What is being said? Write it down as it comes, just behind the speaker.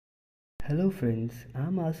Hello friends,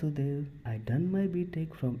 I'm Aashu. I done my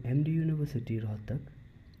BTech from MD University Rohtak.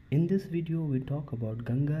 In this video we talk about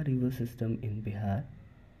Ganga river system in Bihar.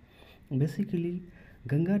 Basically,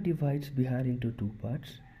 Ganga divides Bihar into two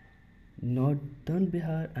parts, northern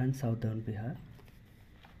Bihar and southern Bihar.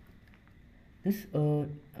 This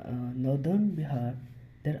northern Bihar,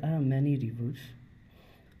 there are many rivers.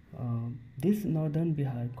 This northern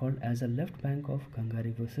Bihar called as a left bank of Ganga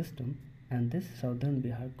river system, and this southern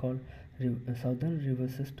Bihar called southern river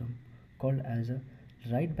system called as a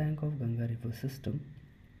right bank of Ganga river system.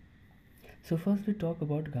 So first we talk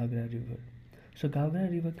about Ghaghar river. So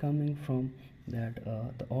Ghaghar river coming from that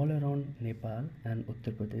all around Nepal and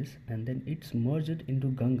Uttar Pradesh, and then it's merged into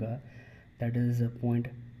Ganga, that is a point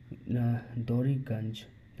Doriganj,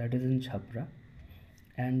 that is in Chhapra.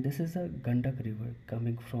 And this is a Gandak river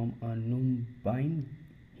coming from a Numbine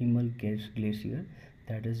Himal glacier,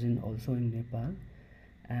 that is also in Nepal,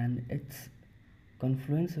 and its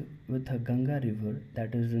confluence with a Ganga river,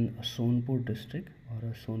 that is in Sonpur district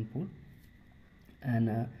or Sonpur.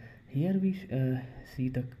 And here we see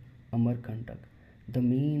the Amarkantak, the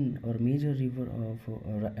main or major river of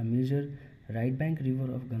a major right bank river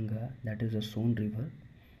of Ganga, that is a Son river.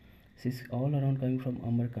 This is all around coming from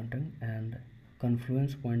Amarkantak, and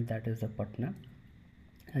confluence point, that is the Patna.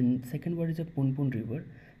 And second word is a Punpun river.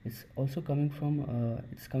 It's also coming from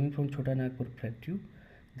Chota Nagpur plateau,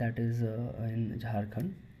 that is in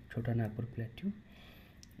Jharkhand, Chota Nagpur plateau,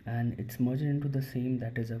 and it's merged into the same,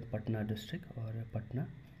 that is a Patna district or Patna.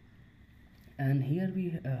 And here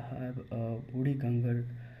we have Budi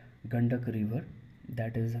Gandak river,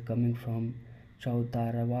 that is coming from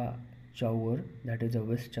Chautarawa Chaur, that is a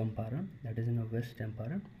West Champaran, that is in a West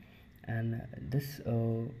Champaran. And this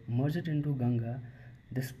merged into Ganga.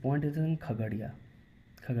 This point is in Khagadia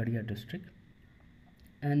district.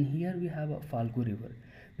 And here we have a Falgu river.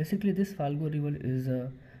 Basically this Falgu river is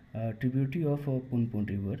a tributary of Punpun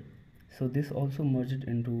river. So this also merged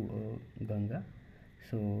into Ganga.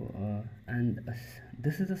 So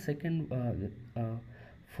this is the second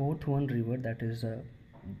fourth one river, that is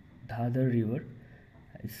Dhadar river.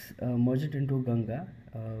 It's merged into Ganga,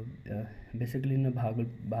 basically in a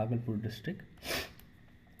Bhagalpur district.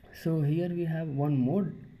 So here we have one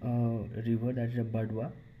more river, that is a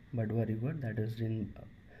Badwa river, that is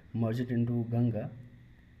merged into Ganga.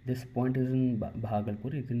 This point is in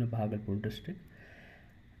Bhagalpur, it's in a Bhagalpur district.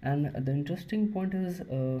 And the interesting point is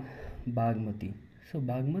Bagmati. So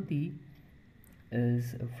Bagmati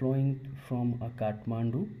is flowing from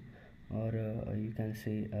Kathmandu, or you can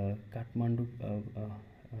say Kathmandu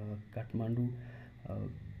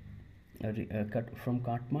from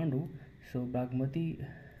Kathmandu. So Bagmati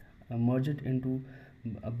merged into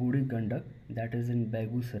Budi Gandak, that is in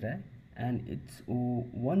Begusarai, and its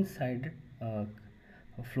one side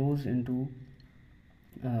flows into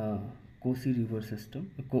Kosi river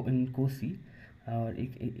system in Kosi.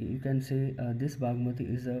 You can say this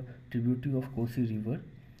Bagmati is a tributary of Kosi river.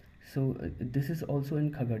 So this is also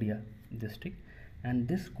in Khagadia district, and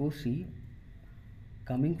this Kosi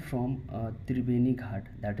coming from Tribeni Ghat,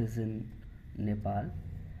 that is in Nepal,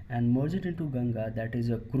 and merged into Ganga, that is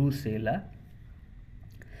a Kurusela.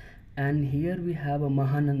 And here we have a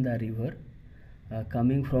Mahananda river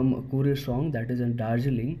coming from Kuresong, that is in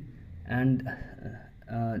Darjeeling, and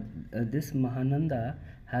this Mahananda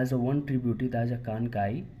has a one tributary, that is a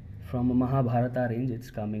Kankai, from Mahabharata range it's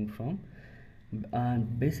coming from.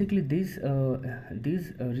 And basically these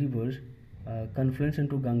rivers confluence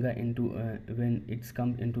into Ganga into when it's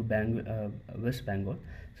come into West Bengal.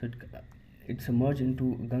 So it's merged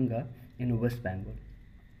into Ganga in West Bengal.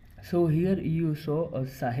 So here you saw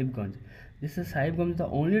Sahibganj. This is Sahibganj, the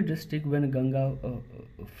only district when Ganga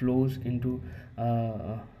flows into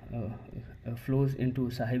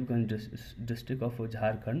Sahibganj district of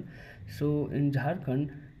Jharkhand. So in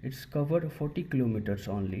Jharkhand it's covered 40 kilometers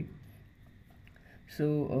only.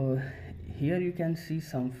 So here you can see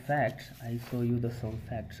some facts. I show you some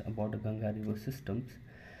facts about the Ganga river systems.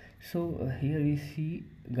 So here we see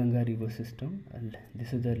Ganga river system.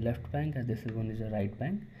 This is the left bank, and this is one is the right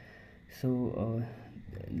bank. So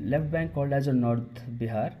left bank called as a North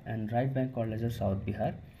Bihar, and right bank called as a South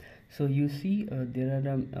Bihar. So you see there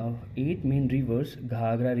are 8 main rivers: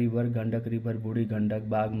 Ghaghar river, Gandak river, Budi Gandak,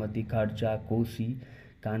 Bagmati, Kharcha, Kosi,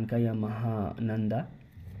 Kankaya, Mahananda.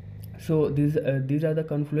 So these are the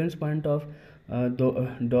confluence point of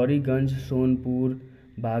Doriganj, Sonpur,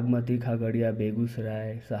 Bagmati, Khagadia,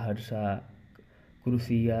 Begusarai, Saharsa,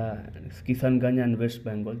 Kurusia, Kishanganj, and West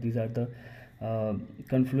Bengal. These are the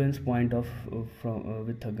confluence point of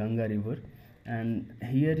with the Ganga river. And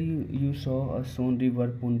here you saw a Son river,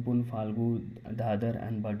 Punpun, Falgu, Dadar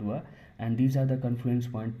and Badua, and these are the confluence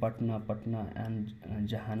point Patna and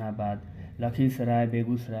Jahanabad, Lakhisarai,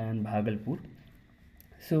 Begusarai and Bhagalpur.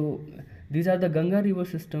 So these are the Ganga river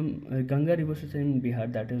system in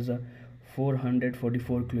Bihar, that is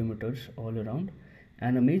 444 kilometers all around,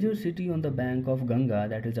 and a major city on the bank of Ganga,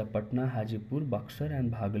 that is Patna, Hajipur, Buxar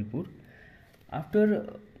and Bhagalpur.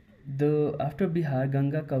 After after Bihar,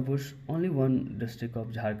 Ganga covers only one district of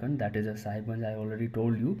Jharkhand, that is a Sahibganj. I already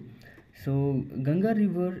told you. So Ganga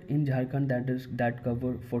river in Jharkhand, that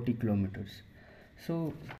cover 40 kilometers. So